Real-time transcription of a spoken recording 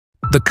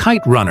The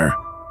Kite Runner,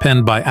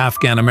 penned by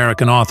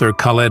Afghan-American author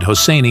Khaled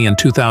Hosseini in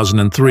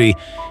 2003,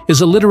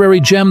 is a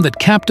literary gem that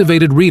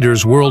captivated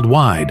readers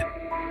worldwide.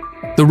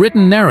 The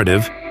written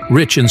narrative,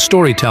 rich in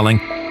storytelling,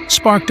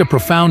 sparked a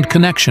profound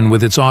connection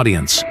with its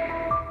audience.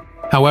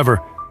 However,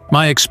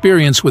 my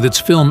experience with its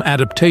film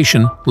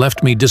adaptation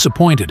left me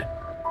disappointed.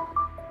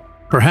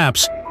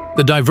 Perhaps,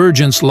 the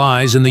divergence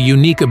lies in the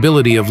unique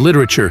ability of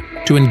literature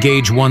to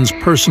engage one's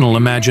personal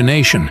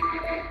imagination,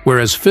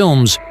 whereas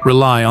films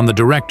rely on the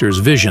director's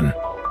vision.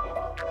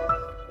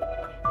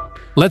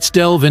 Let's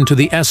delve into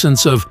the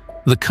essence of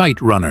The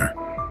Kite Runner.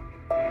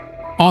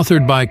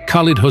 Authored by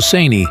Khaled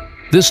Hosseini,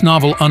 this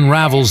novel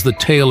unravels the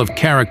tale of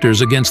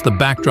characters against the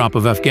backdrop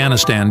of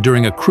Afghanistan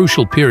during a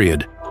crucial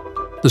period.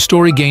 The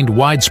story gained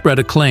widespread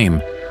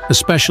acclaim,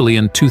 especially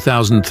in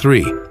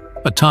 2003,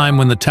 a time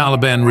when the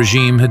Taliban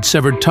regime had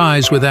severed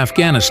ties with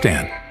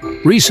Afghanistan.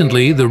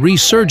 Recently, the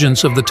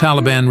resurgence of the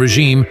Taliban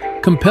regime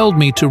compelled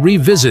me to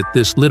revisit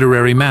this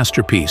literary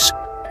masterpiece,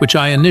 which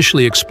I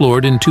initially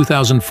explored in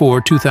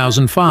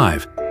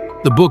 2004-2005.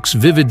 The book's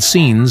vivid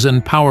scenes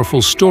and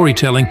powerful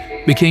storytelling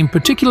became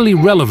particularly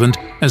relevant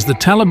as the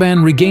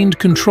Taliban regained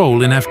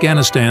control in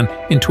Afghanistan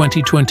in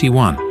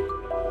 2021.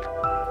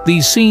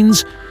 These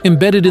scenes,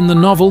 embedded in the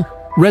novel,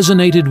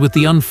 resonated with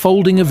the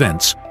unfolding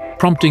events,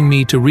 prompting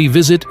me to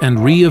revisit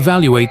and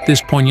re-evaluate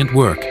this poignant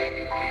work.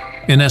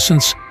 In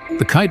essence,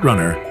 The Kite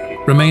Runner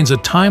remains a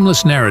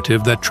timeless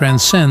narrative that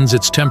transcends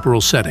its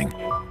temporal setting,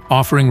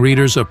 offering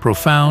readers a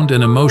profound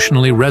and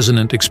emotionally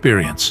resonant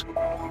experience.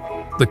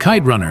 The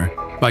Kite Runner,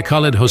 by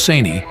Khaled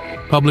Hosseini,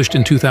 published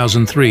in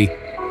 2003,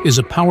 is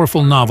a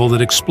powerful novel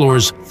that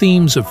explores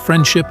themes of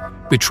friendship,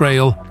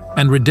 betrayal,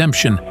 and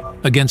redemption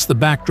against the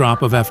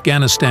backdrop of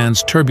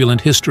Afghanistan's turbulent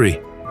history.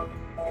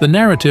 The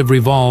narrative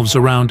revolves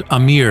around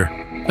Amir,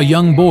 a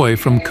young boy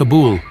from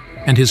Kabul,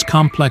 and his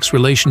complex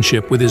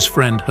relationship with his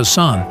friend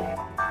Hassan.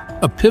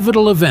 A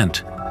pivotal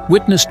event,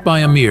 witnessed by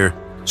Amir,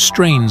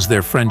 strains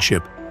their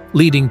friendship,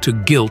 leading to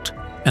guilt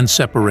and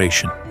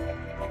separation.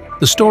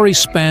 The story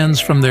spans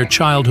from their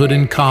childhood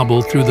in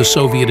Kabul through the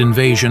Soviet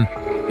invasion,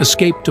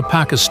 escape to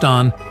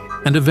Pakistan,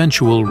 and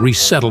eventual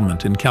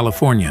resettlement in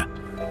California.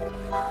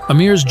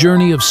 Amir's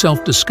journey of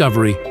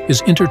self-discovery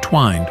is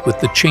intertwined with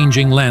the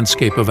changing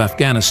landscape of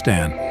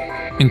Afghanistan,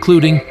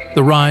 including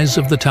the rise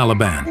of the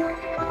Taliban.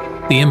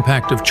 The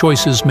impact of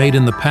choices made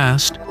in the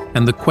past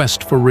and the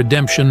quest for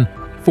redemption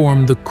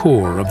form the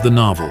core of the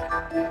novel.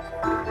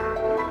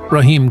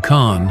 Rahim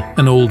Khan,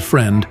 an old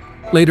friend,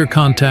 later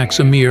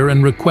contacts Amir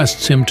and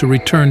requests him to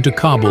return to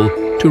Kabul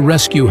to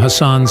rescue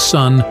Hassan's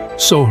son,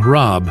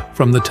 Sohrab,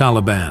 from the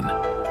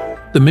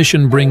Taliban. The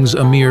mission brings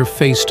Amir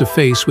face to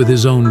face with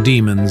his own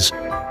demons,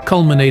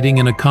 culminating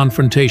in a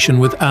confrontation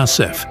with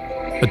Asif,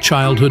 a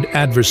childhood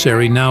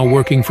adversary now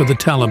working for the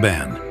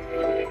Taliban.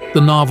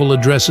 The novel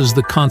addresses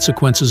the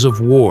consequences of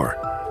war,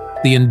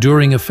 the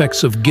enduring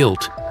effects of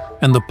guilt,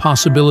 and the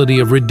possibility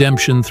of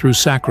redemption through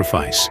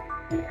sacrifice.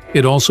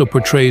 It also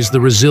portrays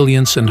the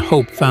resilience and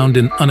hope found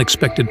in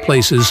unexpected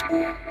places,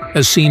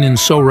 as seen in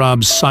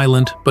Sohrab's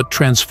silent but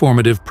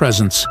transformative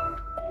presence.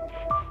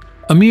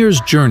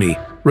 Amir's journey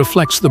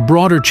reflects the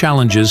broader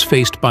challenges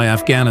faced by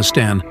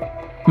Afghanistan,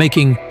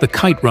 making The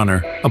Kite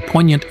Runner a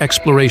poignant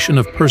exploration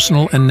of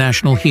personal and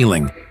national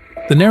healing.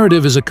 The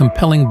narrative is a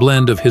compelling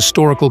blend of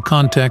historical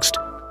context,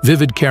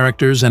 vivid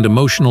characters, and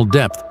emotional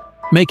depth,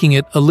 making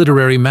it a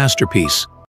literary masterpiece.